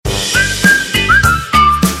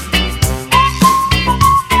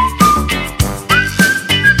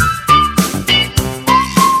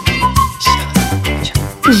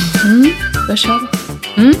Då kör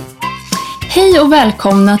vi. Hej och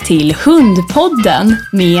välkomna till Hundpodden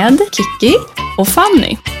med Kiki och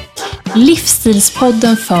Fanny.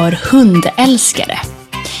 Livsstilspodden för hundälskare.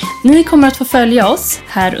 Ni kommer att få följa oss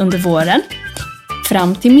här under våren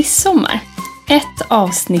fram till midsommar. Ett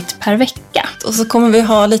avsnitt per vecka. Och så kommer vi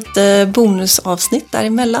ha lite bonusavsnitt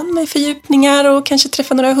däremellan med fördjupningar och kanske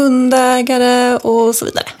träffa några hundägare och så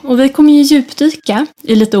vidare. Och vi kommer ju djupdyka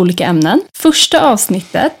i lite olika ämnen. Första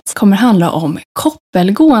avsnittet kommer handla om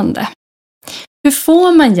koppelgående. Hur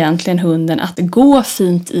får man egentligen hunden att gå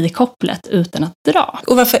fint i kopplet utan att dra?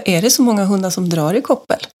 Och varför är det så många hundar som drar i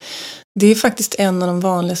koppel? Det är faktiskt en av de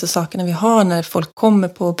vanligaste sakerna vi har när folk kommer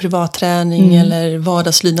på privatträning eller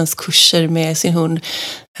vardagslydnadskurser med sin hund.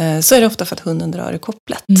 Så är det ofta för att hunden drar i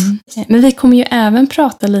kopplet. Men vi kommer ju även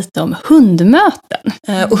prata lite om hundmöten.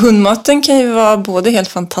 Och hundmöten kan ju vara både helt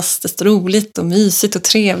fantastiskt roligt och mysigt och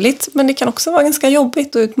trevligt. Men det kan också vara ganska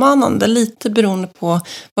jobbigt och utmanande. Lite beroende på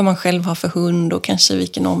vad man själv har för hund och kanske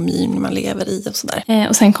vilken omgivning man lever i och sådär.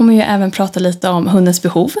 Och sen kommer vi ju även prata lite om hundens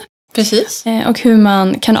behov. Precis. Och hur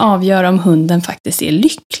man kan avgöra om hunden faktiskt är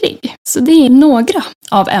lycklig. Så det är några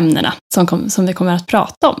av ämnena som vi kommer att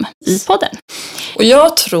prata om i podden. Och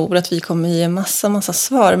jag tror att vi kommer ge massa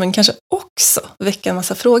svar, men kanske också väcka en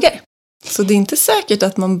massa frågor. Så det är inte säkert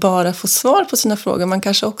att man bara får svar på sina frågor. Man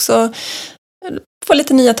kanske också får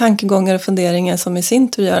lite nya tankegångar och funderingar som i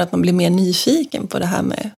sin tur gör att man blir mer nyfiken på det här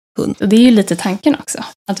med hund. Och det är ju lite tanken också.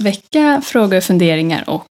 Att väcka frågor, funderingar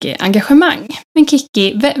och engagemang. Men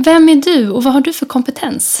Kiki, vem är du och vad har du för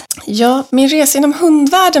kompetens? Ja, min resa inom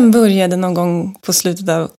hundvärlden började någon gång på slutet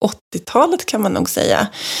av 80-talet kan man nog säga.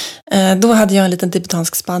 Då hade jag en liten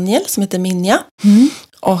tibetansk spaniel som heter Minja.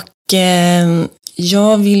 Och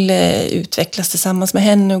jag ville utvecklas tillsammans med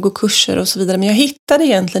henne och gå kurser och så vidare. Men jag hittade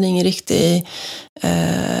egentligen ingen riktigt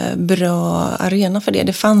bra arena för det.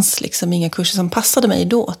 Det fanns liksom inga kurser som passade mig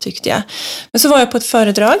då, tyckte jag. Men så var jag på ett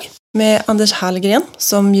föredrag med Anders Hallgren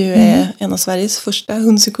som ju är en av Sveriges första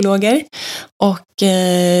hundpsykologer. Och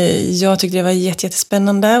jag tyckte det var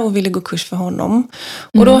jättespännande och ville gå kurs för honom.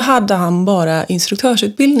 Och då hade han bara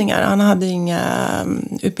instruktörsutbildningar. Han hade inga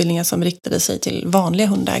utbildningar som riktade sig till vanliga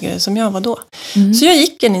hundägare som jag var då. Så jag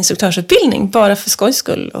gick en instruktörsutbildning bara för skojs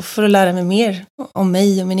skull och för att lära mig mer om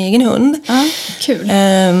mig och min egen hund. Kul.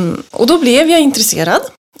 Och då blev jag intresserad.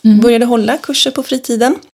 Började hålla kurser på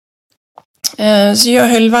fritiden. Så jag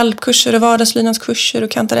höll valpkurser och vardagslydnadskurser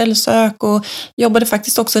och kantarellsök och jobbade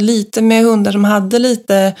faktiskt också lite med hundar som hade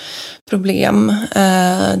lite problem.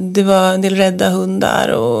 Det var en del rädda hundar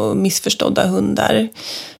och missförstådda hundar.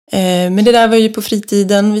 Men det där var ju på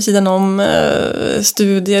fritiden vid sidan om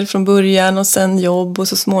studier från början och sen jobb och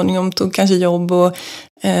så småningom tog kanske jobb och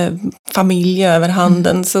familj över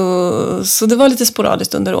handen. Så det var lite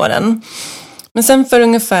sporadiskt under åren. Men sen för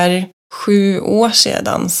ungefär 7 år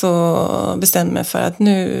sedan så bestämde jag mig för att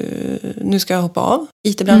nu ska jag hoppa av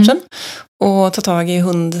IT-branschen och ta tag i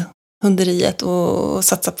hunderiet och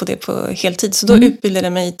satsa på det på heltid. Så då utbildade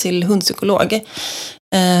jag mig till hundpsykolog.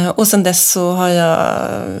 Och sen dess så har jag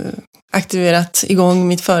aktiverat igång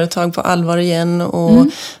mitt företag på allvar igen och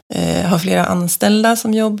har flera anställda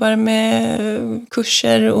som jobbar med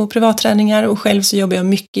kurser och privatträningar och själv så jobbar jag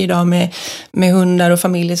mycket idag med hundar och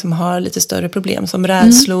familjer som har lite större problem som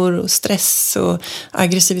rädslor och stress och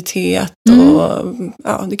aggressivitet och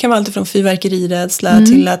ja, det kan vara allt från fyrverkerirädsla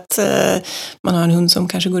till att man har en hund som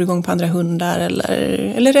kanske går igång på andra hundar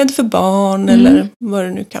eller är rädd för barn eller vad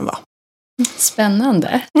det nu kan vara.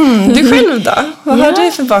 Spännande. Du själv då? Vad har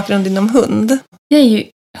du för bakgrund inom hund? Jag är ju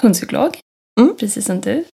hundpsykolog, precis som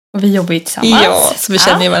du. Och vi jobbar ju tillsammans. Ja, så vi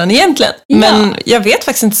känner ju varandra egentligen. Men jag vet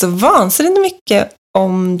faktiskt inte så vansinnigt mycket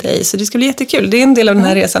om dig, så det ska bli jättekul. Det är en del av den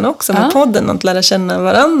här resan också med podden, att lära känna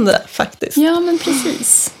varandra faktiskt. Ja, men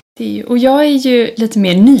precis. Och jag är ju lite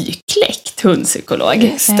mer nykläckt hundpsykolog.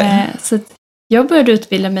 Just det. Så jag började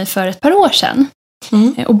utbilda mig för ett par år sedan.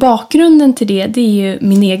 Och bakgrunden till det är ju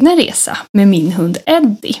min egna resa med min hund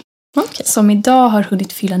Eddie. Som idag har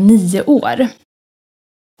hunnit fylla 9 år.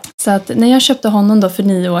 Så att när jag köpte honom då för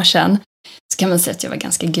 9 år sedan så kan man säga att jag var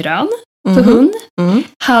ganska grön på hund.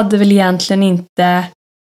 Hade väl egentligen inte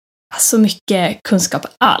så mycket kunskap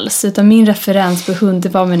alls. Utan min referens på hund, det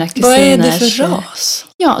var mina kusiner. Vad är det för ras?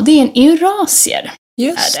 Ja, det är en eurasier.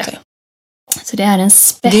 Just det. Så det är en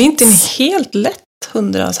spets. Det är inte en helt lätt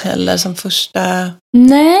hundras heller som första...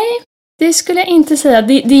 Nej, det skulle jag inte säga.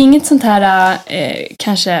 Det är inget sånt här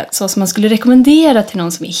kanske så som man skulle rekommendera till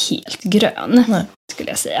någon som är helt grön. Nej. Skulle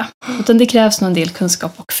jag säga. Utan det krävs någon del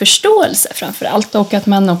kunskap och förståelse framför allt. Och att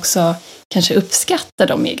man också kanske uppskattar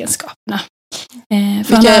de egenskaperna.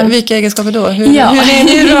 Vilka egenskaper då? Hur är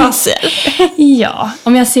ni raser? Ja,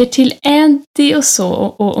 om jag ser till Eddie och så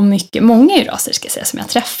och många raser ska jag säga som jag har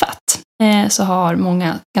träffat, så har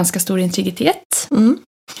många ganska stor integritet.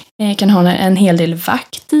 Kan ha en hel del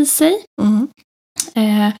vakt i sig.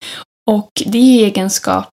 Och det är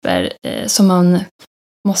egenskaper som man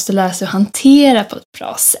måste lära sig att hantera på ett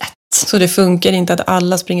bra sätt. Så det funkar inte att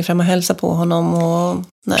alla springer fram och hälsar på honom?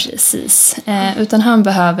 Nej. Precis. Utan han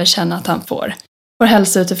behöver känna att han får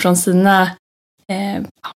hälsa utifrån sina,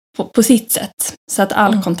 på sitt sätt. Så att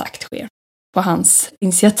all kontakt sker på hans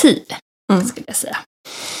initiativ, skulle jag säga.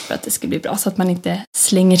 För att det ska bli bra, så att man inte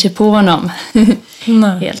slänger sig på honom.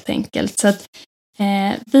 Helt enkelt. Så att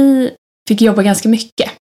vi fick jobba ganska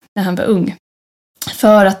mycket när han var ung.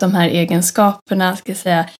 För att de här egenskaperna, ska jag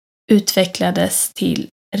säga, utvecklades till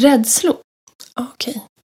rädslor. Okej.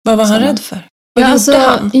 Vad var han rädd för?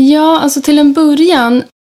 Alltså till en början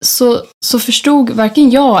så förstod varken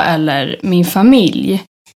jag eller min familj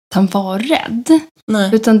att han var rädd. Nej.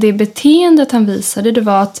 Utan det beteendet han visade, det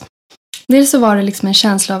var att dels så var det liksom en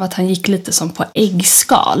känsla av att han gick lite som på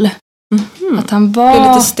äggskal. Att han var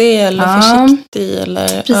lite stel och försiktig.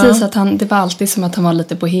 Eller, precis, att det var alltid som att han var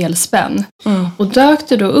lite på helspänn. Och dök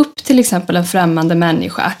det då upp till exempel en främmande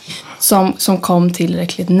människa som kom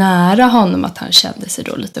tillräckligt nära honom att han kände sig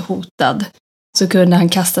då lite hotad, så kunde han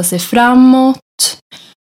kasta sig framåt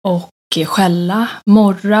och skälla,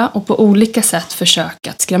 morra och på olika sätt försöka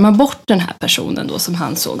att skrämma bort den här personen då som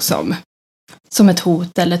han såg som ett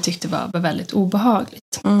hot eller tyckte var väldigt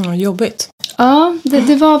obehagligt. Jobbigt. Ja,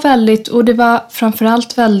 det var väldigt, och det var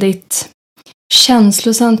framförallt väldigt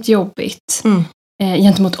känslosamt jobbigt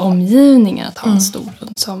gentemot omgivningen att ha en stor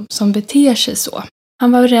hund som beter sig så.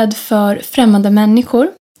 Han var rädd för främmande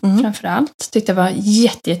människor framförallt. Tyckte det var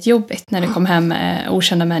jättejobbigt när det kom hem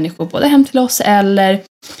okända människor både hem till oss eller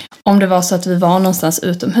om det var så att vi var någonstans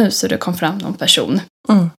utomhus och det kom fram någon person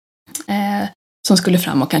som skulle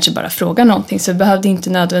fram och kanske bara fråga någonting, så det behövde inte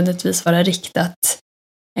nödvändigtvis vara riktat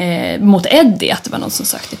mot Eddie att det var någon som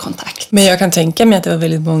sökte kontakt. Men jag kan tänka mig att det var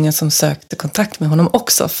väldigt många som sökte kontakt med honom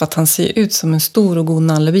också, för att han ser ut som en stor och god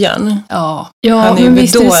nallebjörn. Ja, han är ju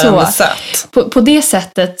bedårande satt. På det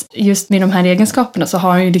sättet, just med de här egenskaperna, så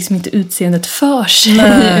har han ju liksom inte utseendet för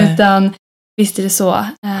sig. Utan visst är det så.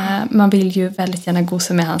 Man vill ju väldigt gärna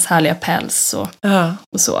gosa med hans härliga päls och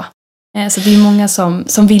så. Så det är många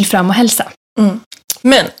som vill fram och hälsa.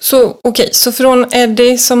 Men, så från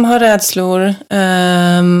Eddie som har rädslor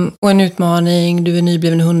och en utmaning, du är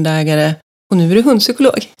nybliven hundägare och nu är du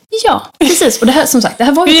hundpsykolog. Ja, precis. Och det här, som sagt, det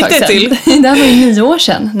här var ju ett tag sedan. Det här var ju 9 år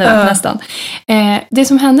sedan nu, nästan. Det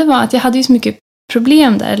som hände var att jag hade ju så mycket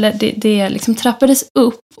problem där, eller det liksom trappades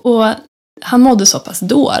upp och han mådde så pass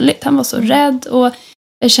dåligt. Han var så rädd och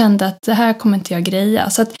jag kände att det här kommer inte jag greja.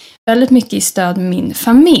 Så att väldigt mycket i stöd med min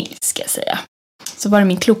familj, ska jag säga. Så var det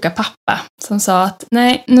min kloka pappa som sa att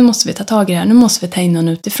nej, nu måste vi ta tag i det här. Nu måste vi ta in någon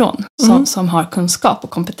utifrån som har kunskap och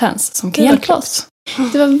kompetens som kan hjälpa oss.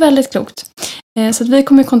 Det var väldigt klokt. Så att vi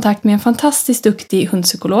kom i kontakt med en fantastiskt duktig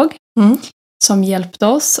hundpsykolog som hjälpte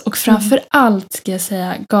oss. Och framför allt, ska jag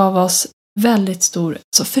säga, gav oss väldigt stor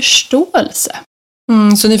förståelse.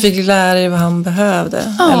 Så ni fick lära er vad han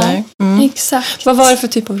behövde? Ja, eller? Exakt. Vad var det för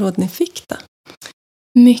typ av råd ni fick då?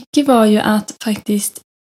 Mycket var ju att faktiskt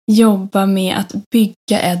jobba med att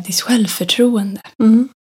bygga Eddies självförtroende.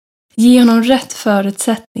 Ge honom rätt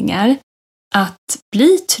förutsättningar att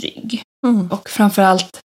bli trygg. Och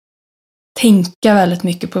framförallt tänka väldigt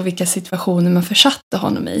mycket på vilka situationer man försatte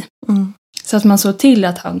honom i. Så att man såg till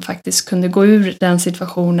att han faktiskt kunde gå ur den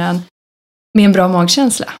situationen med en bra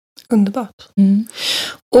magkänsla. Underbart.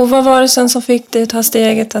 Och vad var det sen som fick dig att ta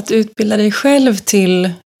steget att utbilda dig själv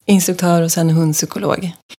till instruktör och sen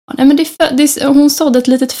hundpsykolog? Nej, men hon sådde ett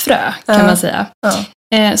litet frö, kan man säga.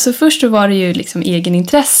 Så först var det ju liksom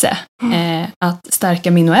egenintresse att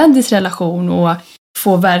stärka min och Eddies relation och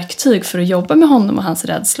få verktyg för att jobba med honom och hans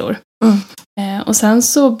rädslor. Och sen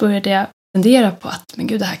så började jag fundera på att men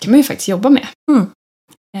gud, det här kan man ju faktiskt jobba med.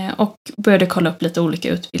 Och började kolla upp lite olika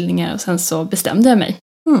utbildningar och sen så bestämde jag mig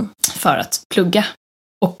för att plugga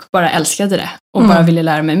och bara älskade det och bara ville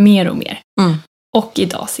lära mig mer och mer. Och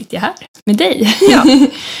idag sitter jag här med dig. Ja.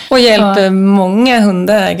 Och hjälper många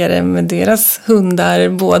hundägare med deras hundar.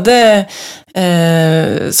 Både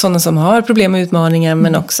sådana som har problem med utmaningar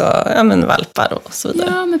men också valpar och så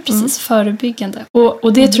vidare. Ja, men precis. Förebyggande.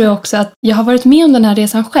 Och det tror jag också att jag har varit med om den här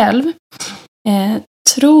resan själv.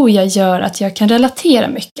 Tror jag gör att jag kan relatera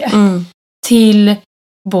mycket till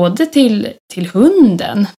både till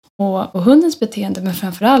hunden och hundens beteende, men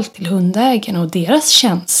framförallt till hundägarna och deras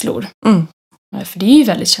känslor. För det är ju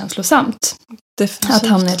väldigt känslosamt. Definitivt. Att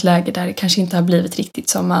hamna i ett läge där det kanske inte har blivit riktigt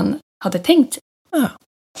som man hade tänkt. Ja.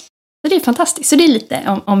 Så det är fantastiskt. Så det är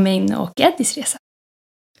lite om min och Eddies resa.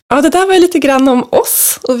 Ja, det där var ju lite grann om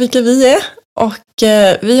oss och vilka vi är. Och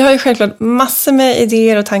vi har ju självklart massor med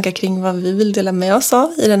idéer och tankar kring vad vi vill dela med oss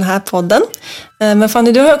av i den här podden. Men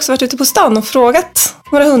Fanny, du har också varit ute på stan och frågat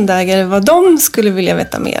våra hundägare vad de skulle vilja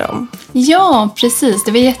veta mer om. Ja, precis.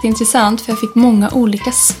 Det var jätteintressant för jag fick många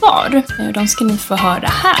olika svar. De ska ni få höra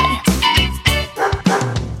här.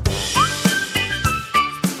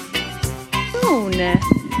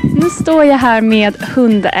 Nu står jag här med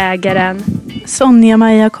hundägaren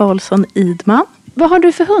Sonja-Maja Karlsson Idman. Vad har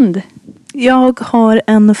du för hund? Jag har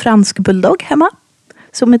en fransk bulldog hemma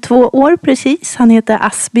som är 2 år precis. Han heter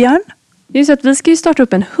Asbjörn. Det är så att vi ska ju starta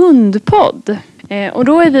upp en hundpodd. Och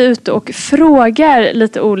då är vi ute och frågar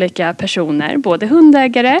lite olika personer, både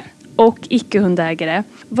hundägare och icke-hundägare,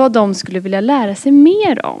 vad de skulle vilja lära sig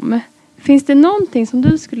mer om. Finns det någonting som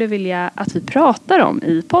du skulle vilja att vi pratar om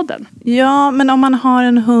i podden? Ja, men om man har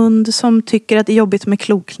en hund som tycker att det är jobbigt med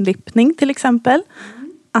kloklippning till exempel.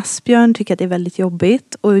 Asbjörn tycker att det är väldigt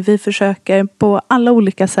jobbigt och vi försöker på alla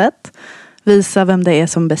olika sätt visa vem det är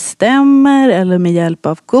som bestämmer eller med hjälp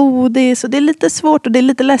av godis. Och det är lite svårt och det är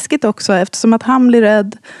lite läskigt också eftersom att han blir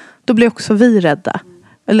rädd, då blir också vi rädda.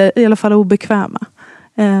 Eller i alla fall obekväma.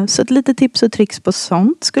 Så ett litet tips och tricks på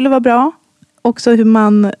sånt skulle vara bra. Också hur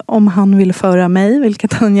man, om han vill föra mig,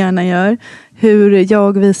 vilket han gärna gör, hur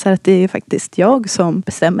jag visar att det är faktiskt jag som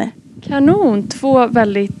bestämmer. Kanon! 2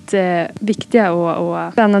 väldigt viktiga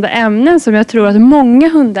och spännande ämnen som jag tror att många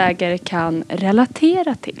hundägare kan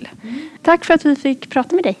relatera till. Tack för att vi fick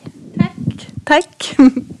prata med dig. Tack!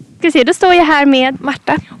 Ska se, då står jag här med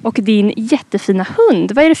Marta och din jättefina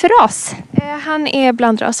hund. Vad är det för ras? Han är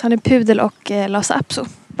blandras. Han är pudel och Lhasa Apso.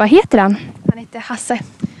 Vad heter han? Han heter Hasse.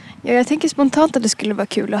 Ja, jag tänker spontant att det skulle vara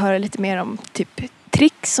kul att höra lite mer om typ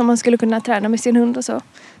tricks som man skulle kunna träna med sin hund och så. Det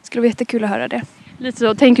skulle vara jättekul att höra det. Lite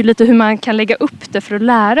så, tänker lite hur man kan lägga upp det för att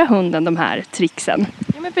lära hunden de här tricksen.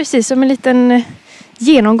 Ja, men precis. Som en liten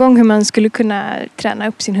genomgång hur man skulle kunna träna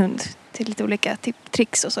upp sin hund till lite olika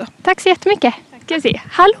tricks och så. Tack så jättemycket. Ska vi se.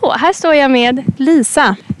 Hallå, här står jag med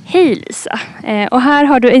Lisa. Hej Lisa. Och här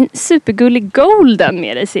har du en supergullig golden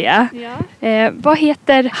med dig, ser jag. Ja. Vad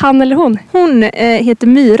heter han eller hon? Hon heter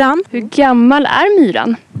Myran. Hur gammal är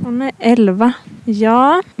Myran? Hon är 11.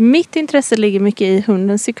 Ja, mitt intresse ligger mycket i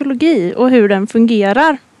hundens psykologi och hur den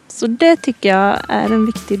fungerar. Så det tycker jag är en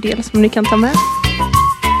viktig del som ni kan ta med.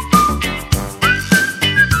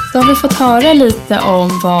 Då har vi fått höra lite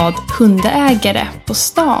om vad hundägare på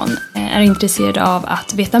stan är intresserade av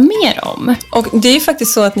att veta mer om. Och det är ju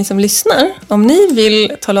faktiskt så att ni som lyssnar, om ni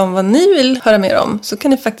vill tala om vad ni vill höra mer om, så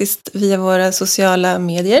kan ni faktiskt via våra sociala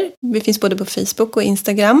medier, vi finns både på Facebook och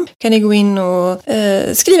Instagram, kan ni gå in och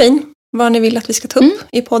skriva in vad ni vill att vi ska ta upp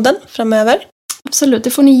i podden framöver. Absolut, det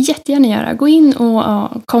får ni jättegärna göra. Gå in och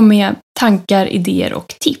kom med tankar, idéer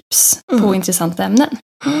och tips på intressanta ämnen.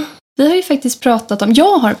 Vi har ju faktiskt pratat om,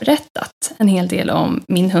 jag har berättat en hel del om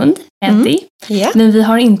min hund, Eddie. Yeah. Men vi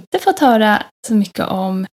har inte fått höra så mycket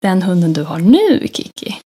om den hunden du har nu,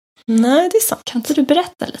 Kiki. Nej, det är sant. Kan inte du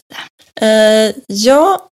berätta lite?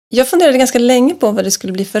 Ja, jag funderade ganska länge på vad det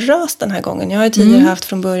skulle bli för ras den här gången. Jag har ju tidigare haft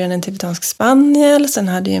från början en tibetansk spaniel, sen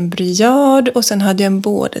hade jag en bryard och sen hade jag en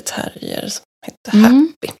border terrier som hette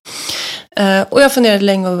Happy. Och jag funderade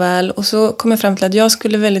länge och väl och så kom jag fram till att jag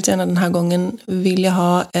skulle väldigt gärna den här gången vilja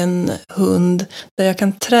ha en hund där jag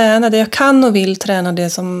kan träna, där jag kan och vill träna det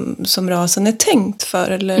som rasen är tänkt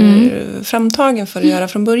för eller framtagen för att göra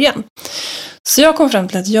från början. Så jag kom fram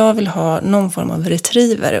till att jag vill ha någon form av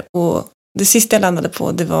retriever och det sista jag landade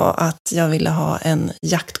på det var att jag ville ha en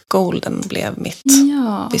jaktgolden blev mitt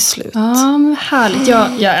beslut. Ja, men härligt.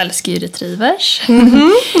 Jag älskar ju retrievers.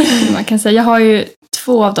 Man kan säga, jag har ju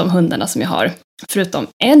 2 av de hundarna som jag har, förutom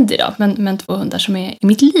Eddie då, men 2 hundar som är i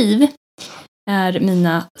mitt liv är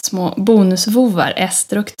mina små bonusvovar,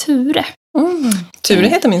 Ester och Ture. Ture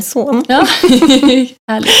heter min son. Ja,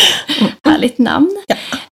 härligt namn. Ja.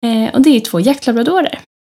 Och det är 2 jaktlabradorer.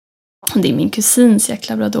 Det är min kusins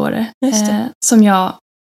jaktlabradorer som jag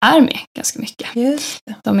är med ganska mycket. Just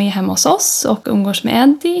det. De är hemma hos oss och umgås med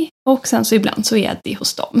Eddie och sen så ibland så är Eddie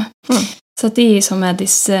hos dem. Så att det är som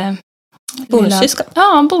Eddies bonussyskon.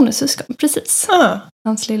 Ja, bonussyskon, precis. Ah.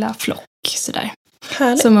 Hans lilla flock sådär.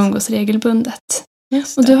 Härligt. Som umgås regelbundet.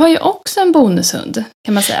 Just det. Och du har ju också en bonushund,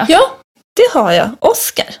 kan man säga. Ja, det har jag.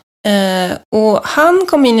 Oscar. Och han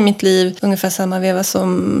kom in i mitt liv ungefär samma veva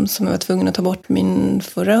som jag var tvungen att ta bort min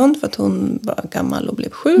förra hund för att hon var gammal och blev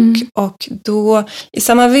sjuk. Och då i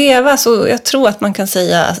samma veva så jag tror att man kan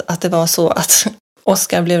säga att det var så att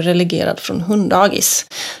Oskar blev relegerad från hunddagis.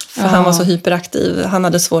 För han var så hyperaktiv. Han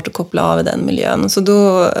hade svårt att koppla av i den miljön. Så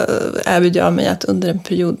då erbjöd jag mig att under en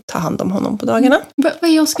period ta hand om honom på dagarna.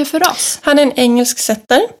 Vad är Oskar för ras? Han är en engelsk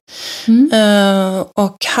setter.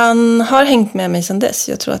 Och han har hängt med mig sedan dess.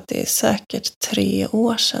 Jag tror att det är säkert 3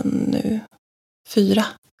 år sedan nu. 4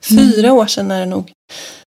 år sedan är det nog.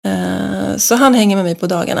 Så han hänger med mig på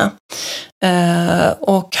dagarna.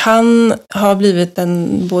 Och han har blivit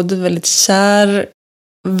en både väldigt kär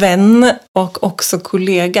vän och också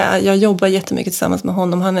kollega. Jag jobbar jättemycket tillsammans med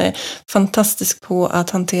honom. Han är fantastisk på att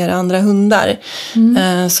hantera andra hundar.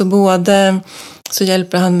 Så både så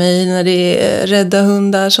hjälper han mig när det är rädda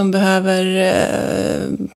hundar som behöver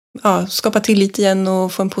skapa tillit igen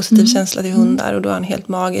och få en positiv känsla till hundar, och då är han helt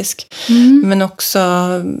magisk. Men också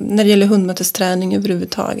när det gäller hundmötesträning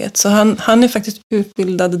överhuvudtaget. Så han är faktiskt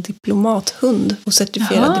utbildad diplomathund och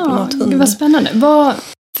certifierad diplomathund. Det var spännande.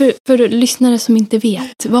 För lyssnare som inte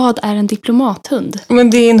vet, vad är en diplomathund? Men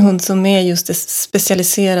det är en hund som är just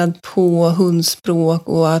specialiserad på hundspråk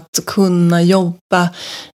och att kunna jobba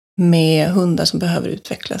med hundar som behöver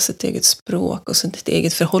utveckla sitt eget språk och sitt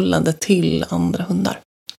eget förhållande till andra hundar.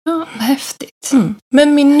 Ja, häftigt.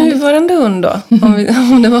 Men min nuvarande hund då,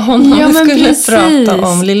 om det var honom vi skulle prata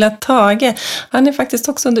om, lilla Tage. Han är faktiskt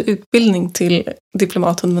också under utbildning till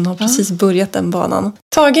diplomathund, men har precis börjat den banan.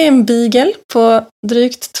 Tage är en beagle på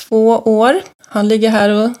drygt 2 år. Han ligger här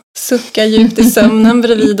och suckar djupt i sömnen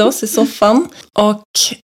bredvid oss i soffan. Och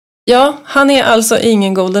ja, han är alltså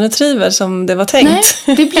ingen golden retriever som det var tänkt.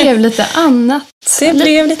 Nej, det blev lite annat. Det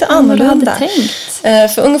blev lite annorlunda.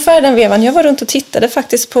 För ungefär den vevan, jag var runt och tittade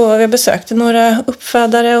faktiskt jag besökte några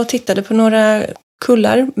uppfödare och tittade på några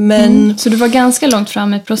kullar. Men... Så du var ganska långt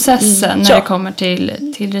fram i processen när det kommer till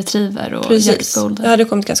retriever och jaktgolden? Jag hade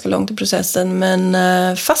kommit ganska långt i processen,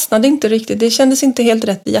 men fastnade inte riktigt. Det kändes inte helt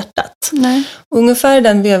rätt i hjärtat. Nej. Ungefär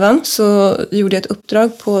den vevan så gjorde jag ett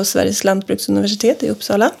uppdrag på Sveriges lantbruksuniversitet i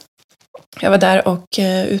Uppsala. Jag var där och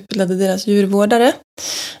utbildade deras djurvårdare.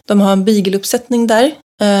 De har en beagle-uppsättning där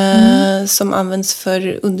som används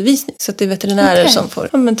för undervisning. Så att det är veterinärer som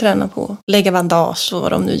får träna på lägga bandage och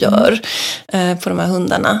vad de nu gör på de här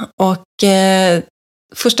hundarna. Och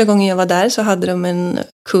första gången jag var där så hade de en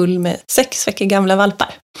kull med 6 veckor gamla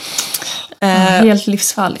valpar. Helt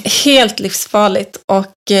livsfarligt. Helt livsfarligt. Och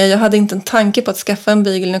jag hade inte en tanke på att skaffa en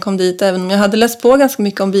beagle när jag kom dit. Även om jag hade läst på ganska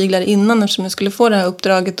mycket om beaglar innan, eftersom jag skulle få det här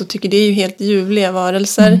uppdraget. Och tycker det är ju helt ljuvliga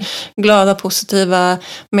varelser. Glada, positiva,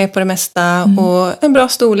 med på det mesta. Och en bra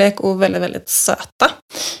storlek och väldigt, väldigt söta.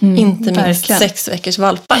 Inte minst 6 veckors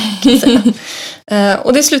valpar, kan jag säga.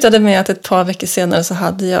 Och det slutade med att ett par veckor senare så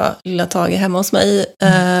hade jag lilla Tage hemma hos mig.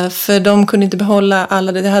 För de kunde inte behålla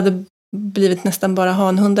alla det. Det hade blivit nästan bara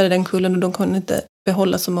hanhundar i den kullen, och de kunde inte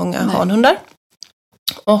behålla så många hanhundar.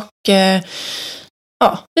 Och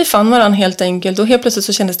vi fann varandra helt enkelt, och helt plötsligt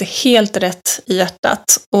så kändes det helt rätt i hjärtat.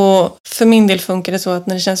 Och för min del funkar det så att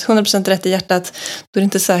när det känns 100% rätt i hjärtat, då är det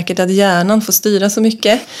inte säkert att hjärnan får styra så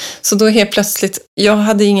mycket. Så då helt plötsligt, jag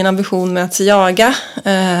hade ingen ambition med att jaga.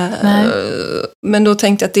 Men då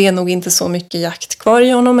tänkte jag att det är nog inte så mycket jakt kvar i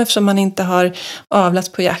honom, eftersom man inte har avlats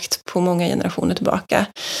på jakt på många generationer tillbaka.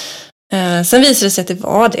 Sen visade det sig att det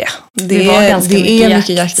var det. Det är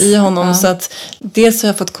mycket jakt i honom. Så att dels har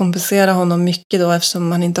jag fått kompensera honom mycket då,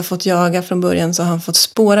 eftersom han inte har fått jaga från början, så har han fått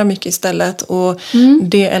spåra mycket istället. Och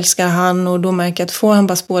det älskar han, och då märker jag att får han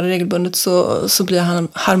bara spåra regelbundet så blir han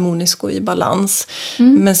harmonisk och i balans.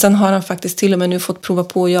 Men sen har han faktiskt till och med nu fått prova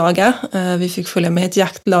på att jaga. Vi fick följa med ett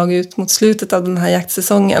jaktlag ut mot slutet av den här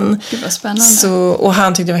jaktsäsongen. Det var spännande. Och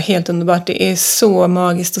han tyckte det var helt underbart. Det är så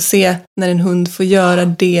magiskt att se när en hund får göra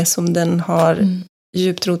det som den har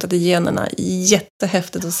djupt rotat i generna.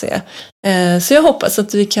 Jättehäftigt att se. Så jag hoppas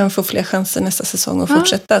att vi kan få fler chanser nästa säsong och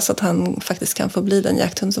fortsätta, så att han faktiskt kan få bli den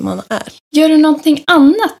jakthund som han är. Gör du någonting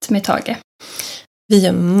annat med Tage? Vi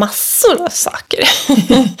gör massor av saker.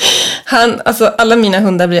 Alla mina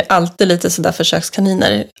hundar blir alltid lite sådär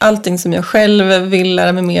försökskaniner. Allting som jag själv vill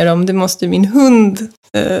lära mig mer om, det måste ju min hund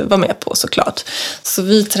vara med på, såklart. Så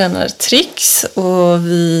vi tränar tricks och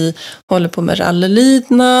vi håller på med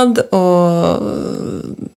rallylydnad och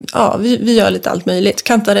vi gör lite allt möjligt.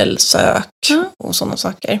 Kantarellsök och sådana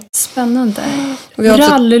saker. Spännande.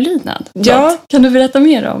 Rallylydnad? Ja. Kan du berätta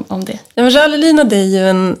mer om det? Ja, men rallylydnad är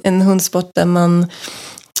ju en hundsport där man...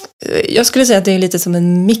 Jag skulle säga att det är lite som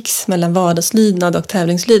en mix mellan vardagslydnad och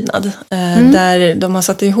tävlingslydnad. Där de har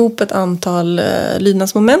satt ihop ett antal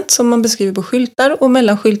lydnadsmoment som man beskriver på skyltar. Och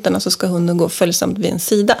mellan skyltarna så ska hunden gå följsamt vid en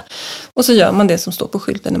sida. Och så gör man det som står på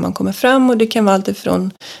skylten när man kommer fram. Och det kan vara allt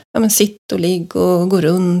ifrån sitt och ligg och gå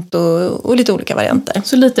runt och lite olika varianter.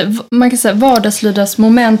 Så lite, man kan säga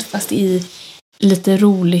vardagslydnadsmoment fast i lite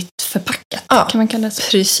roligt förpackat. Ja, kan man kalla det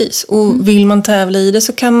så? Precis. Och vill man tävla i det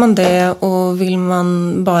så kan man det. Och vill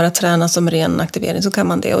man bara träna som ren aktivering så kan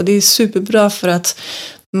man det. Och det är superbra för att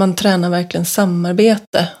man tränar verkligen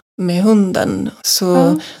samarbete med hunden.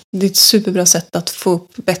 Så det är ett superbra sätt att få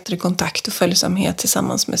upp bättre kontakt och följsamhet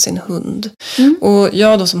tillsammans med sin hund. Och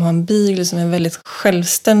jag då som har en beagle som är en väldigt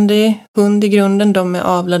självständig hund i grunden. De är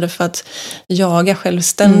avlade för att jaga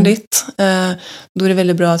självständigt. Då är det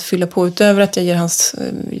väldigt bra att fylla på utöver att jag ger hans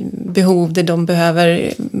behov det de behöver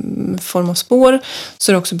i form av spår.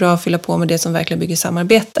 Så är det också bra att fylla på med det som verkligen bygger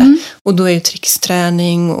samarbete. Och då är ju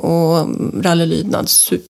tricksträning och rallylydnad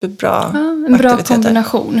superbra en bra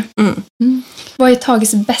kombination. Vad är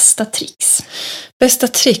Tages bästa tricks? Bästa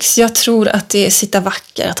tricks? Jag tror att det är sitta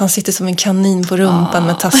vacker. Att han sitter som en kanin på rumpan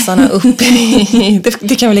med tassarna upp.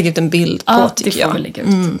 Det kan vi lägga ut en bild på, tycker jag. Det får vi lägga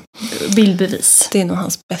ut. Bildbevis. Det är nog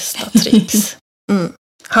hans bästa tricks.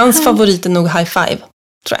 Hans favorit är nog high five,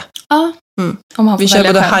 tror jag. Ja. Om han får vi kör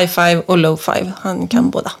både själv. high five och low five. Han kan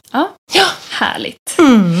båda. Ja, härligt.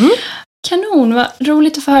 Kanon, vad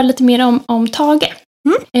roligt att få höra lite mer om Tage.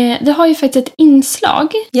 Det har ju faktiskt ett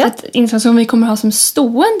inslag. Ett inslag som vi kommer ha som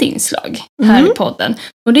stående inslag här i podden.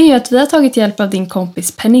 Och det är ju att vi har tagit hjälp av din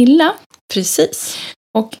kompis Pernilla. Precis.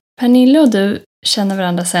 Och Pernilla och du känner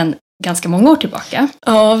varandra sedan ganska många år tillbaka.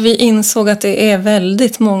 Ja, vi insåg att det är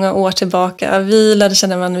väldigt många år tillbaka. Vi lärde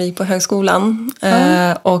känna varandra när vi gick på högskolan.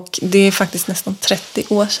 Och det är faktiskt nästan 30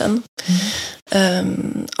 år sedan.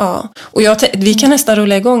 Och vi kan nästan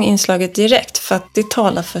rulla igång inslaget direkt för att det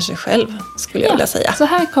talar för sig själv, skulle jag vilja säga. Så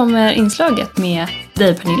här kommer inslaget med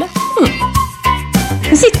dig, Pernilla.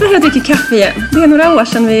 Nu sitter vi här och dricker kaffe igen. Det är några år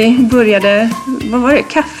sedan vi började, vad var det?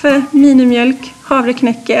 Kaffe, minimjölk,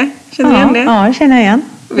 havreknäcke. Känner du igen det? Ja, det känner jag igen.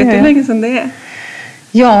 Vet du hur länge sedan det är?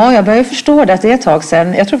 Ja, jag börjar förstå det att det är ett tag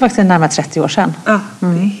sedan. Jag tror faktiskt det är närmare 30 år sedan. Ja, det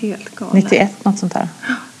är helt galet. 91, något sånt där.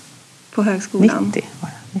 På högskolan. 90 var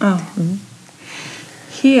det. 90. Ja.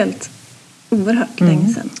 Helt oerhört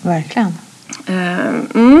länge sedan. Verkligen.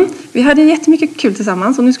 Vi hade jättemycket kul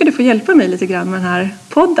tillsammans och nu ska du få hjälpa mig lite grann med den här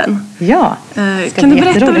podden. Ja, kan du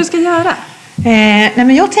berätta vad du ska göra? Nej,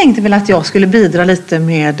 men jag tänkte väl att jag skulle bidra lite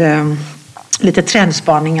med lite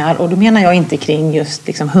trendspaningar, och då menar jag inte kring just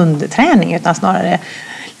liksom hundträning utan snarare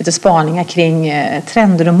lite spaningar kring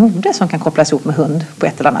trender och mode som kan kopplas ihop med hund på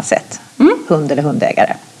ett eller annat sätt. Hund eller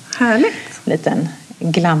hundägare. Härligt. Liten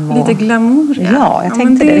glamour. Lite glamour, ja. Jag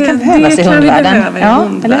tänkte det kan behövas i hundvärlden. Ja,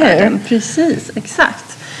 eller hur? Precis,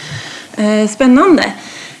 exakt. Spännande.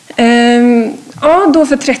 Ja, då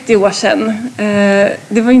för 30 år sedan.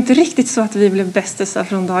 Det var inte riktigt så att vi blev bästisar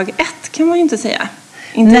från dag 1, kan man ju inte säga.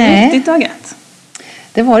 Inte riktigt dag 1.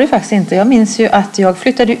 Det var det faktiskt inte. Jag minns ju att jag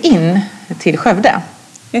flyttade in till Skövde.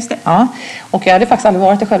 Just det. Ja, och jag hade faktiskt aldrig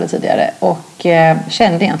varit i Skövde tidigare och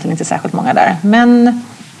kände egentligen inte särskilt många där. Men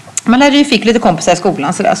man fick lite kompisar i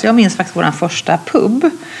skolan så jag minns faktiskt vår första pub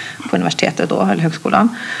på universitetet då, eller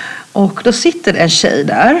högskolan. Och då sitter en tjej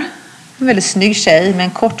där. En väldigt snygg tjej med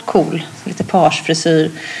en kort cool, lite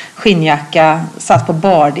pagefrisyr, skinnjacka, satt på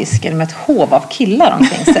bardisken med ett hov av killar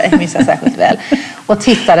omkring sig, minns jag särskilt väl. Och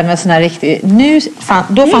tittade med sån här riktig,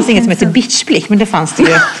 då fanns det inget som heter bitchblick, men det fanns det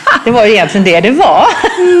ju, det var ju egentligen det var.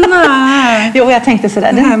 Nej. Jo, jag tänkte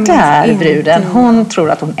sådär, den där bruden, hon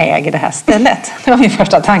tror att hon äger det här stället. Det var min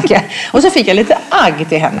första tanke. Och så fick jag lite agg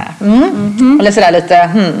till henne. Eller sådär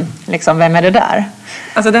lite, liksom, vem är det där?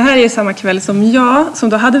 Alltså det här är ju samma kväll som jag, som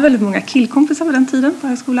då hade väldigt många killkompisar på den tiden på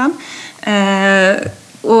högskolan.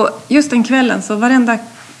 Och just den kvällen så varenda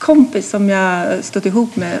kompis som jag stött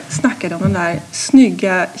ihop med snackade om den där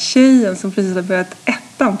snygga tjejen som precis har börjat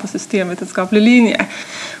 1:an på systemvetenskaplig linje.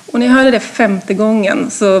 Och när jag hörde det 5:e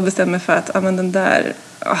gången så bestämde jag för att den där,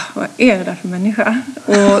 vad är det där för människa?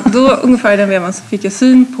 Och då ungefär i den vevan så fick jag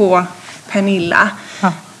syn på Pernilla.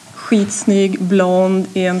 Skitsnygg, blond,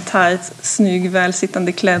 i en tight, snygg,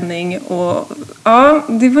 välsittande klänning. Och ja,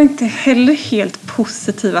 det var inte heller helt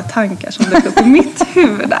positiva tankar som dök upp i mitt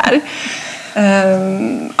huvud där.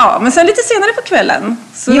 Men sen lite senare på kvällen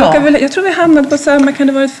så jag tror vi hamnade på samma, kan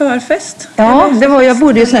det vara ett förfest? Ja, jag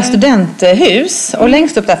bodde i ett sånt här studenthus och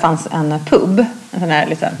längst upp där fanns en pub, en sån här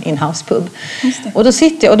liten in-house pub. Och då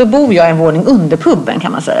sitter jag, och då bor jag en våning under puben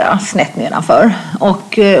kan man säga, snett nedanför.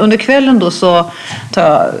 Och under kvällen då så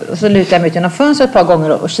lutar jag mig ut genom fönstret ett par gånger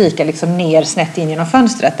och kikar liksom ner snett in genom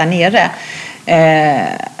fönstret där nere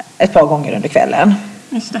ett par gånger under kvällen.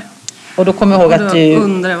 Just det. Och då kommer jag ihåg att du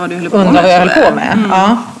undrar vad du höll på undrar vad jag höll på med. Mm.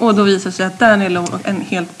 Ja. Och då visade sig att där låg en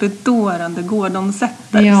helt bedårande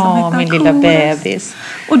Gordon-setter Ja, som min heter lilla Akores. bebis.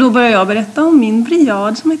 Och då började jag berätta om min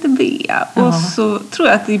briad som heter Bea. Och så tror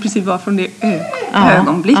jag att det i princip var från det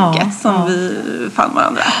ögonblicket som vi fann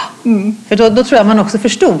varandra. Mm. För då tror jag man också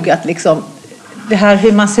förstod att liksom, det här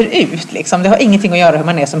hur man ser ut, liksom, det har ingenting att göra hur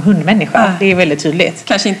man är som hundmänniska. Det är väldigt tydligt.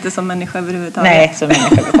 Kanske inte som människa överhuvudtaget. Nej, som människa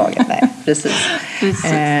överhuvudtaget. Nej, precis.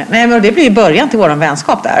 Men det blir ju början till vår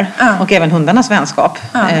vänskap där. Och även hundarnas vänskap.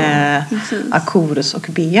 Akores och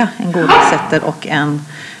Bea, en Gordon-setter och en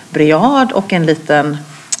briad och en liten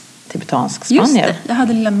tibetansk spaniel. Just det, jag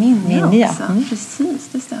hade lilla Minja också. Mm. Precis,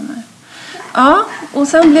 det stämmer. Ja, och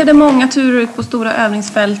sen blev det många turer ut på stora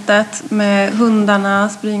övningsfältet med hundarna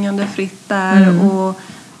springande fritt där och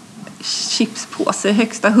chipspåse i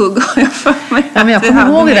högsta hugg har jag för mig. Ja, men jag kommer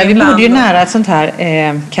ihåg det där. Vi bodde ju nära ett sånt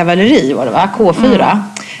här kavalleri, var det va? K4.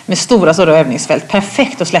 Med stora övningsfält.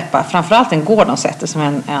 Perfekt att släppa. Framförallt en Gordon-setter som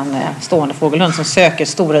en stående fågelhund som söker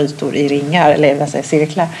stora ytor i ringar eller vad säger,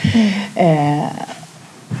 cirklar.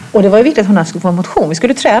 Och det var ju viktigt att hundarna skulle få motion. Vi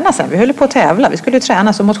skulle träna sen. Vi höll på att tävla. Vi skulle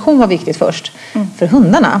träna, så motion var viktigt först. För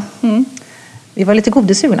hundarna. Vi var lite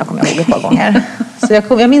godisugna, kommer jag ihåg, ett par gånger. Så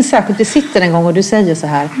jag minns särskilt, vi sitter en gång och du säger så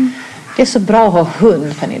här. Det är så bra att ha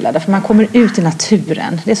hund, Pernilla. Därför man kommer ut i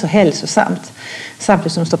naturen. Det är så hälsosamt.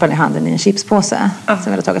 Samtidigt som stoppar ner handen i en chipspåse. Som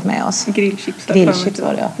vi hade tagit med oss. Grillchips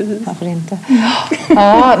var det, ja. Varför inte?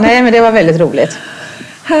 Ja, nej, men det var väldigt roligt.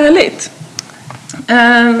 Härligt.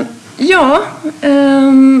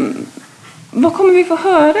 Vad kommer vi få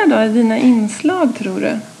höra då i dina inslag, tror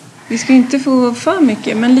du? Vi ska inte få för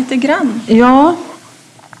mycket, men lite grann. Ja.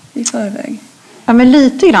 I förväg. Ja, men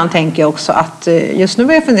lite grann tänker jag också att just nu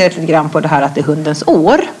har jag funderat lite grann på det här att det är hundens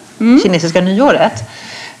år. Kinesiska nyåret.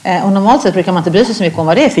 Och normalt sett brukar man inte bry sig så mycket om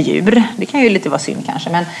vad det är för djur. Det kan ju lite vara synd kanske.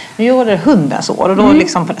 Men nu är det hundens år och då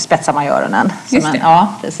liksom spetsar man öronen.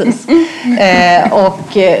 Ja, precis.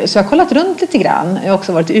 Så jag har kollat runt lite grann. Jag har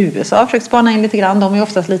också varit i USA och försökt spana in lite grann. De är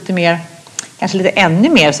oftast lite mer, kanske lite ännu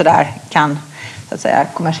mer sådär kan så att säga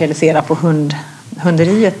kommersialisera på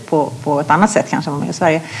hunderiet på ett annat sätt kanske än vad man gör i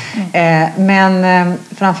Sverige. Men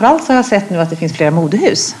framförallt så har jag sett nu att det finns flera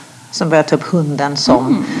modehus som börjar ta upp hunden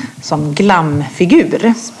som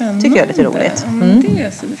glamfigur. Spännande. Tycker jag är lite roligt.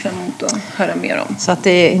 Det ser vi fram emot att höra mer om. Så att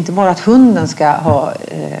det är inte bara att hunden ska ha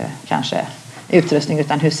kanske utrustning,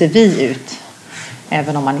 utan hur ser vi ut?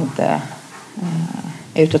 Även om man inte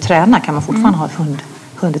är ute och tränar kan man fortfarande ha ett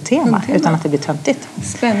hundtema utan att det blir töntigt.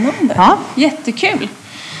 Spännande. Ja. Jättekul.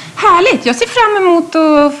 Härligt. Jag ser fram emot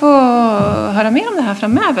att få höra mer om det här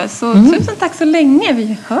framöver. Så tusen tack så länge.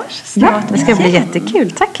 Vi hörs snart. Ja, det ska bli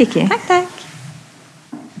jättekul. Tack, Kiki. Tack.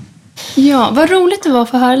 Ja, vad roligt det var att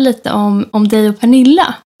få höra lite om dig och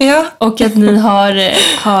Pernilla. Ja. Och att ni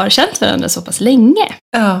har känt varandra så pass länge.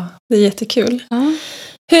 Ja, det är jättekul. Ja.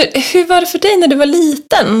 Hur var det för dig när du var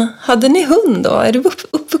lliten? Hade ni hund då? Är du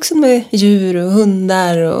uppvuxen med djur och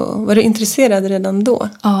hundar? Och var du intresserad redan då?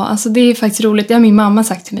 Ja, alltså det är faktiskt roligt. Det har min mamma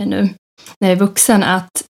sagt till mig nu när jag är vuxen,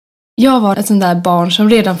 att jag var ett sånt där barn som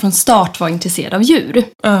redan från start var intresserad av djur.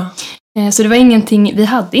 Ja. Så det var ingenting, vi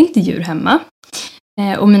hade inte djur hemma.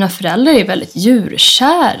 Och mina föräldrar är väldigt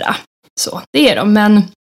djurkära. Så, det är de. Men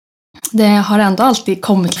det har ändå alltid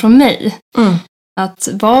kommit från mig. Att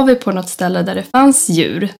var vi på något ställe där det fanns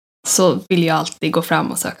djur, så vill jag alltid gå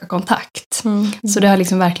fram och söka kontakt. Så det har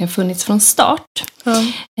liksom verkligen funnits från start.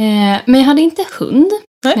 Men jag hade inte hund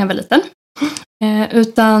när jag var liten.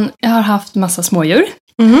 Utan jag har haft massa smådjur.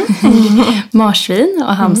 Marsvin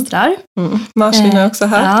och hamstrar. Marsvin har jag också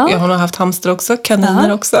haft. Ja. Jag har nog haft hamstrar också.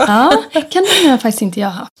 Kaniner också. Ja, kaniner har faktiskt inte jag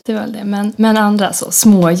haft. Det var det. Men andra så,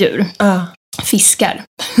 smådjur. Fiskar.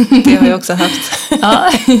 Det har jag också haft.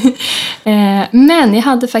 Ja. Men jag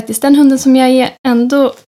hade faktiskt den hunden som jag är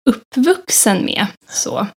ändå uppvuxen med.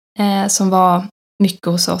 Så, som var mycket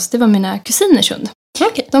hos oss. Det var mina kusiners hund.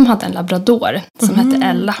 Okay. De hade en labrador som hette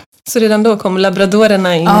Ella. Så redan då kom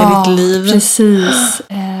labradorerna in i ditt liv? Ja, precis.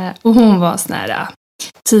 Och hon var sån här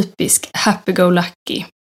typisk happy-go-lucky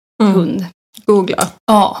hund. Googla.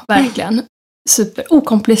 Ja, verkligen. Super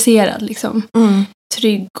okomplicerad liksom.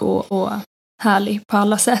 Trygg och härlig på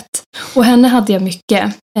alla sätt. Och henne hade jag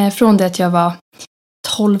mycket. Från det att jag var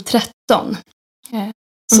 12-13.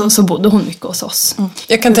 Så bodde hon mycket hos oss.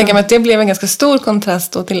 Jag kan tänka mig att det blev en ganska stor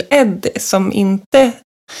kontrast då till Eddie som inte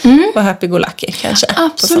var happy-go-lucky kanske.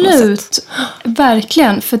 Absolut,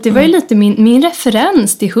 verkligen. För det var ju lite min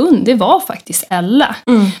referens till hund, det var faktiskt Ella.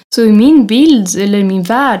 Så i min bild, eller i min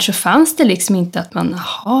värld, så fanns det liksom inte att man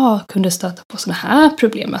kunde stöta på såna här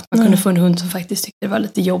problem. Att man kunde få en hund som faktiskt tyckte det var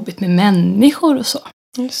lite jobbigt med människor och så.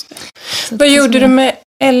 Just det. Vad gjorde du med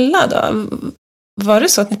Ella då? Var det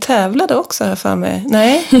så att ni tävlade också här för mig?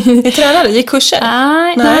 Nej, ni tränade, gick kurser?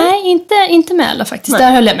 Nej, inte med Ella faktiskt. Nej.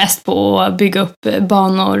 Där höll jag mest på att bygga upp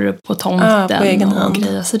banor på tomten på egen hand. Och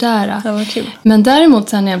grejer sådär. Det var kul. Men däremot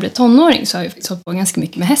sen när jag blev tonåring så har jag faktiskt hållit på ganska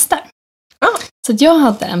mycket med hästar. Så att jag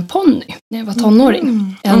hade en ponny när jag var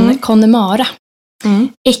tonåring. En Connemara.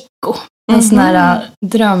 Echo. En sån här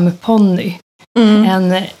drömponny.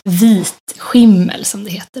 En vit skimmel som det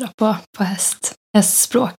heter då, på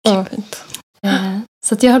hästspråk.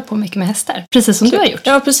 Så att jag höll på mycket med hästar. Precis som du har gjort.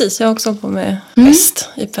 Ja, precis. Jag har också hållit på med häst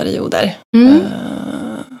i perioder.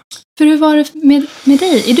 För hur var det med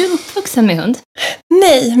dig? Är du uppvuxen med hund?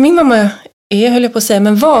 Nej, min mamma höll jag på att säga,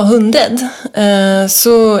 men var hundrädd.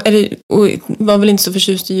 Och var väl inte så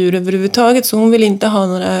förtjust i djur överhuvudtaget. Så hon ville inte ha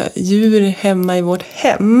några djur hemma i vårt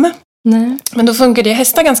hem. Nej. Men då funkar det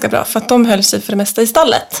hästar ganska bra för att de höll sig för det mesta i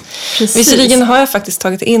stallet. Precis. Visserligen har jag faktiskt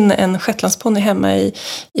tagit in en shetlandsponny hemma i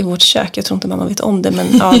vårt kök. Jag tror inte mamma vet om det,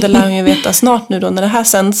 men det lär hon ju veta snart nu då när det här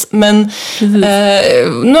sänds. Men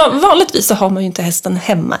vanligtvis så har man ju inte hästen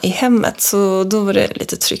hemma i hemmet, så då var det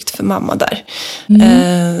lite tryggt för mamma där.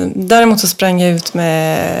 Däremot så sprang jag ut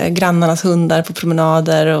med grannarnas hundar på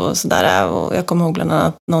promenader och sådär. Och jag kommer ihåg bland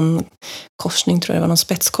annat någon korsning, tror jag det var någon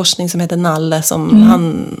spetskorsning som hette Nalle, som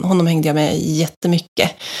honom hängde jag med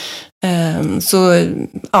jättemycket. Så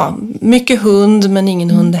ja, mycket hund men ingen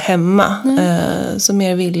hund hemma. Så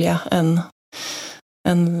mer vilja än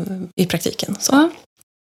i praktiken. Så. Ja.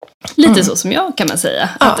 Lite så som jag kan man säga.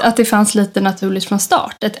 Att det fanns lite naturligt från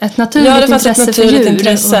start. Ett naturligt intresse för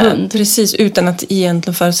djur och hund. Precis, utan att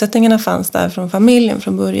egentligen förutsättningarna fanns där från familjen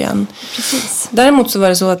från början. Precis. Däremot så var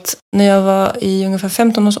det så att när jag var i ungefär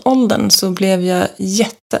 15-årsåldern så blev jag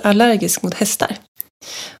jätteallergisk mot hästar.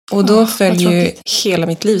 Och då föll ju hela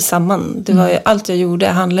mitt liv samman. Det var ju, allt jag gjorde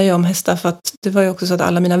handlade ju om hästar, för att det var ju också så att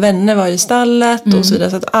alla mina vänner var i stallet och så vidare,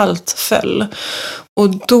 så att allt föll. Och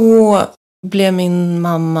då blev min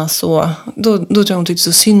mamma så, då tror jag hon tyckte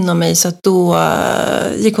så synd om mig, så att då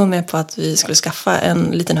gick hon med på att vi skulle skaffa en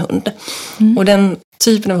liten hund. Och den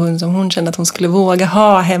typen av hund som hon kände att hon skulle våga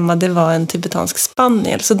ha hemma, det var en tibetansk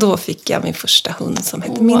spaniel. Så då fick jag min första hund som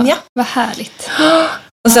hette Minja. Vad härligt.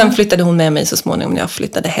 Och sen flyttade hon med mig så småningom när jag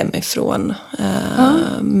flyttade hemifrån.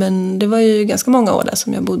 Men det var ju ganska många år där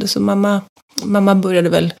som jag bodde, så mamma började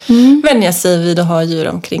väl vänja sig vid att ha djur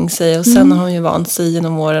omkring sig. Och sen har hon ju vant sig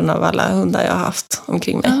genom åren av alla hundar jag har haft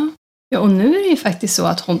omkring mig. Ja, och nu är det ju faktiskt så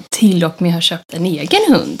att hon till och med har köpt en egen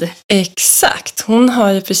hund. Exakt. Hon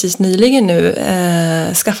har ju precis nyligen nu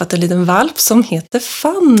skaffat en liten valp som heter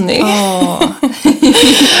Fanny.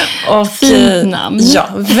 Och fint namn. Ja,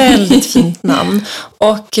 väldigt fint namn.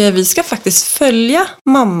 Och vi ska faktiskt följa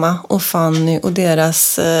mamma och Fanny och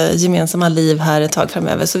deras gemensamma liv här ett tag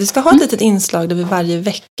framöver. Så vi ska ha ett litet inslag där vi varje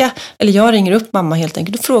vecka, eller jag ringer upp mamma helt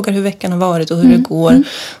enkelt och frågar hur veckan har varit och hur det går.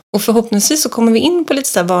 Och förhoppningsvis så kommer vi in på lite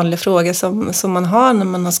så här vanliga frågor som man har när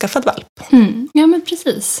man har skaffat valp. Ja, men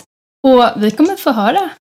precis. Och vi kommer få höra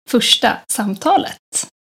första samtalet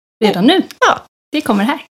redan nu. Ja. Det kommer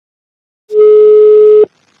här.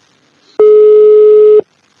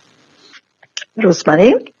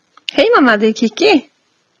 Rosmarie. Hej mamma, det är Kiki.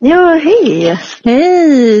 Ja, hej.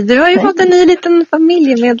 Hej, du har ju fått en ny liten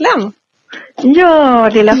familjemedlem. Ja,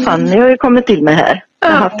 lilla Fanny har ju kommit till mig här. Jag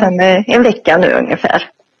har haft henne en vecka nu ungefär.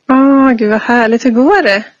 Gud vad härligt. Hur går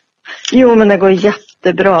det? Jo, men det går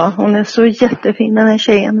jättebra. Hon är så jättefin, den här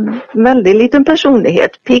tjejen. Väldigt liten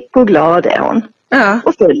personlighet. Pigg och glad är hon. Ja.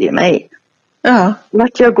 Och följer mig. Ja.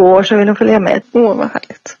 Vart jag går så vill hon följa med. Vad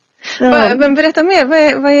härligt. Ja. Men berätta mer,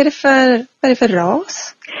 vad är det för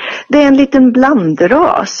ras? Det är en liten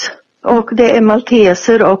blandras. Och det är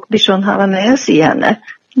malteser och bichon havanäs i henne.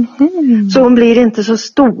 Så hon blir inte så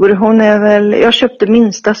stor. Hon är väl, jag köpte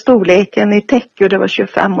minsta storleken i täck och det var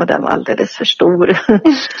 25 och den var alldeles för stor.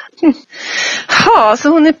 Ja, så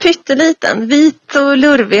hon är pytteliten. Vit och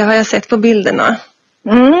lurvig har jag sett på bilderna.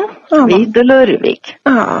 Vit och lurvig.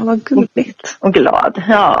 Ja, vad gulligt. Och glad.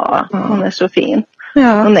 Ja, hon är så fin.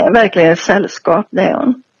 Ja. Hon är verkligen ett sällskap, det är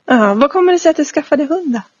hon. Ja, vad kommer det sig att du skaffade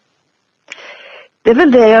hund då? Det är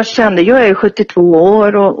väl det jag kände. Jag är 72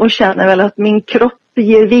 år och känner väl att min kropp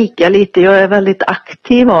ger vika lite. Jag är väldigt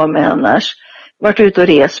aktiv av mig annars. Varit ute och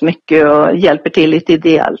res mycket och hjälper till lite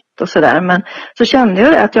ideellt och sådär. Men så kände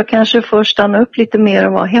jag att jag kanske får stanna upp lite mer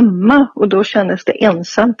och vara hemma. Och då kändes det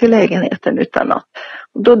ensamt i lägenheten utan något.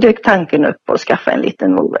 Och då dök tanken upp på att skaffa en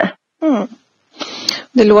liten Moe.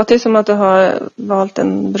 Det låter som att du har valt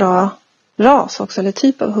en bra ras också, eller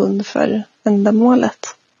typ av hund för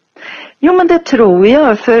ändamålet. Jo, men det tror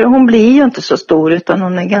jag, för hon blir ju inte så stor utan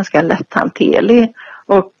hon är ganska lätthanterlig.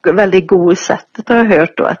 Och väldigt god i sättet har jag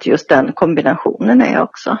hört då att just den kombinationen är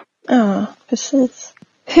också. Ja, precis.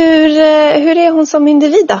 Hur är hon som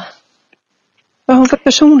individ då? Vad har hon för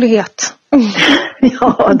personlighet?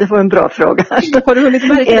 Ja, det var en bra fråga. Har du hunnit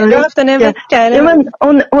märka det? Du har haft henne en vecka? Eller? Ja,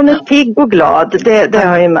 men hon är pigg och glad, det har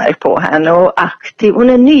jag ju märkt på henne. Och aktiv, hon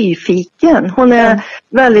är nyfiken. Hon är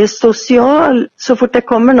väldigt social så fort det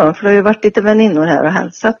kommer någon. För det har ju varit lite väninnor här och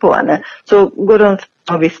hälsat på henne. Så går de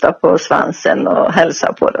och viftar på svansen och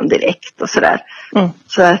hälsar på dem direkt och sådär.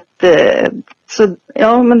 Så att... Så,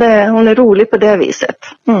 ja, men hon är rolig på det viset.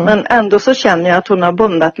 Men ändå så känner jag att hon har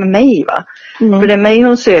bondat med mig, va? För det är mig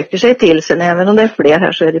hon söker sig till. Sen även om det är fler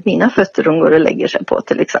här så är det mina fötter hon går och lägger sig på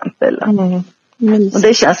till exempel. Och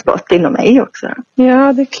det känns gott inom mig också.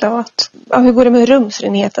 Ja, det är klart. Ja, hur går det med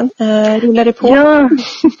rumsrenheten? Rullar det på? Ja,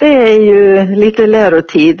 det är ju lite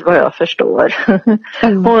lärotid vad jag förstår.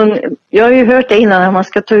 Jag har ju hört det innan när man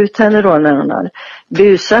ska ta ut henne då när hon har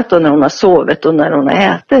busat och när hon har sovit och när hon har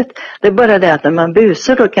ätit. Det är bara det att när man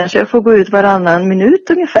busar då kanske jag får gå ut varannan minut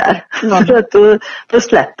ungefär. För att då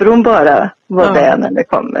släpper hon bara vad det är när det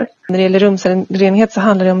kommer. När det gäller rumsrenhet så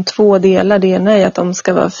handlar det om 2 delar. Det ena är att de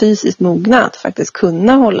ska vara fysiskt mogna, att faktiskt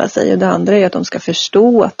kunna hålla sig. Och det andra är att de ska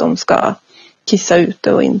förstå att de ska kissa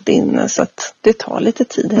ute och inte inne. Så att det tar lite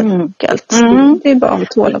tid helt enkelt. Det är bara att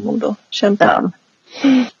tålamod och kämpa. Ja.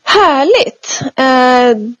 Härligt!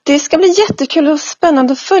 Det ska bli jättekul och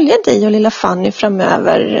spännande att följa dig och lilla Fanny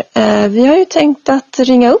framöver. Vi har ju tänkt att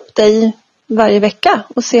ringa upp dig varje vecka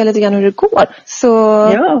och se lite grann hur det går. Så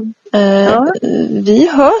vi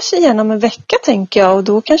hörs igen om en vecka tänker jag. Och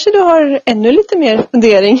då kanske du har ännu lite mer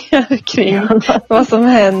funderingar kring vad som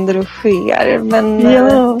händer och sker. Men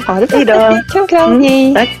ha det bra. Kram.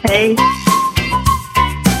 Hej. Tack, hej.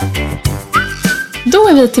 Då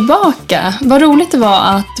är vi tillbaka. Vad roligt det var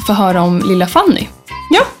att få höra om lilla Fanny.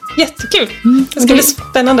 Ja, jättekul. Det ska bli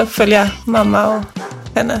spännande att följa mamma och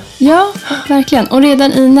henne. Ja, verkligen. Och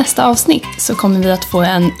redan i nästa avsnitt så kommer vi att få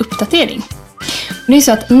en uppdatering. Och det är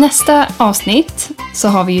så att nästa avsnitt så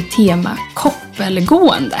har vi ju tema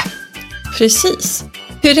koppelgående. Precis.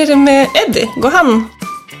 Hur är det med Eddie? Går han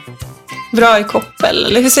bra i koppel?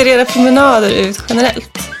 Eller hur ser era promenader ut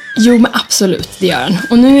generellt? Jo, men absolut, det gör han.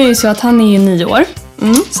 Och nu är det ju så att han är ju 9 år.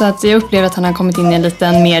 Så att jag upplever att han har kommit in i en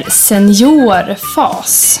liten mer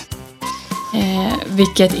seniorfas.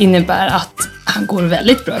 Vilket innebär att han går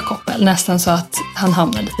väldigt bra i koppel. Nästan så att han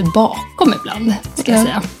hamnar lite bakom ibland, ska jag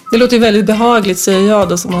säga. Det låter ju väldigt behagligt, säger jag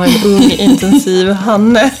då, som har en ung, intensiv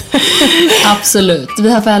Hanne. Absolut.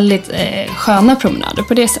 Vi har väldigt sköna promenader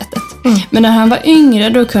på det sättet. Men när han var yngre,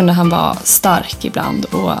 då kunde han vara stark ibland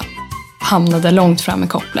och hamnade långt fram i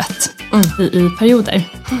kopplet i perioder.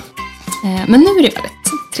 Men nu är det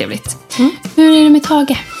väldigt trevligt. Hur är det med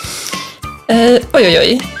Tage?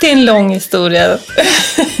 Oj. Det är en lång historia.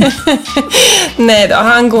 Nej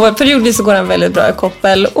då, periodvis så går han väldigt bra i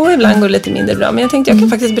koppel och ibland går det lite mindre bra. Men jag tänkte jag kan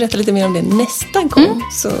faktiskt berätta lite mer om det nästa gång.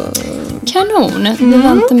 Så... Kanon, vi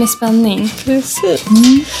väntar med spänning. Precis.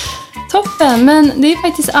 Toppen, men det är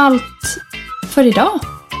faktiskt allt för idag.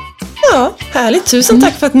 Ja, härligt. Tusen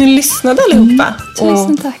tack för att ni lyssnade allihopa.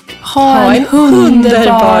 Tusen tack. Ha en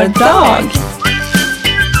underbar dag.